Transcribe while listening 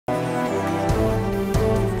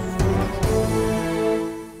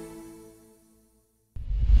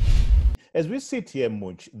As we sit here,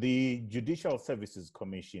 Much, the Judicial Services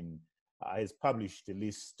Commission has published a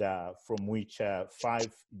list from which 5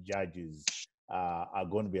 judges are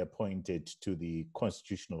going to be appointed to the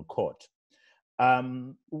Constitutional Court.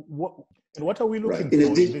 What are we looking for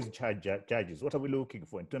in these judges? What are we looking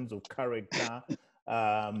for in terms of character,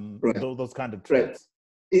 those kind of traits?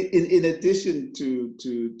 In addition to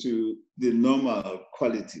the normal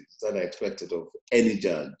qualities that are expected of any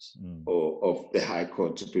judge or of the High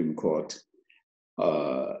Court, Supreme Court,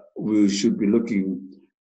 we should be looking,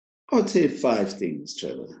 I would say 5 things,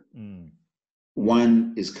 Trevor.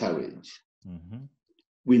 One is courage.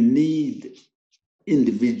 We need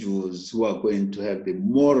individuals who are going to have the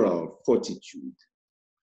moral fortitude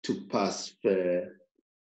to pass fair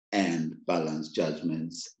and balanced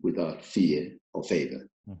judgments without fear or favor.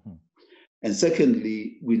 And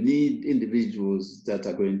secondly, we need individuals that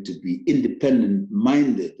are going to be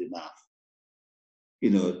independent-minded enough,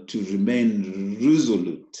 to remain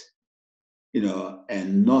resolute,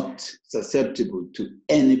 and not susceptible to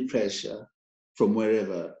any pressure from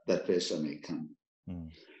wherever that pressure may come.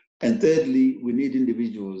 And thirdly, we need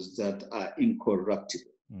individuals that are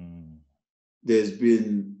incorruptible. There's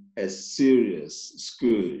been a serious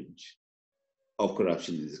scourge of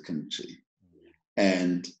corruption in this country.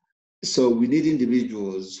 And so we need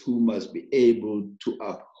individuals who must be able to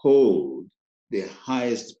uphold the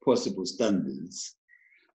highest possible standards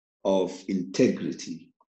of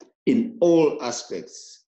integrity in all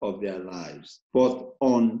aspects of their lives, both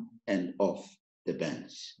on and off the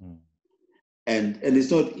bench. And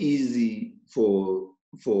it's not easy for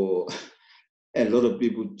a lot of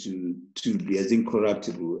people to be as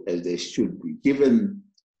incorruptible as they should be, given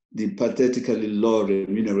the pathetically low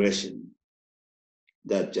remuneration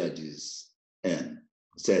that judges earn,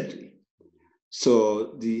 sadly.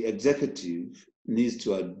 So the executive needs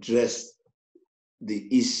to address the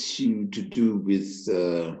issue to do with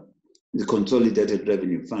the Consolidated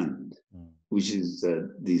Revenue Fund, which is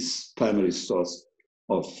this primary source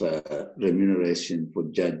of remuneration for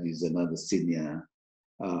judges and other senior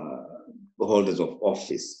holders of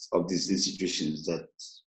office of these institutions that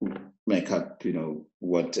make up,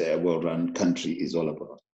 what a well-run country is all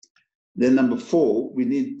about. Then number 4, we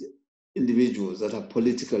need individuals that are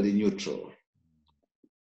politically neutral.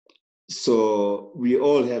 So we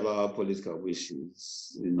all have our political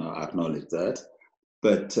wishes, I acknowledge that.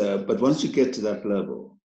 But once you get to that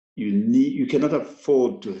level, you cannot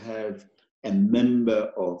afford to have a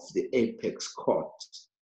member of the apex court,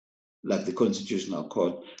 like the Constitutional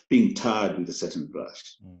Court, being tarred with a certain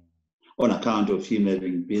brush on account of him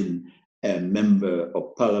having been a member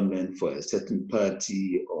of parliament for a certain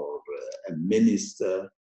party or a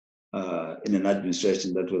minister in an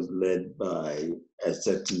administration that was led by a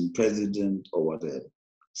certain president or whatever.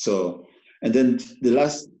 So, and then the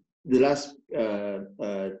last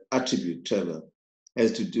attribute, Trevor,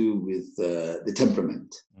 has to do with the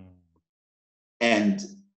temperament. And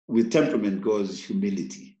with temperament goes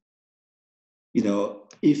humility.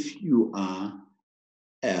 If you are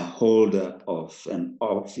a holder of an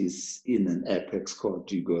office in an apex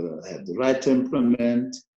court, you got to have the right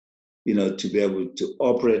temperament, to be able to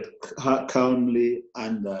operate calmly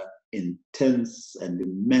under intense and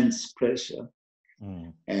immense pressure,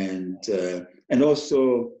 and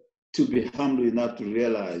also to be humble enough to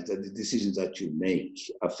realize that the decisions that you make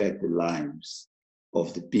affect the lives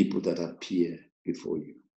of the people that appear before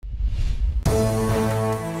you.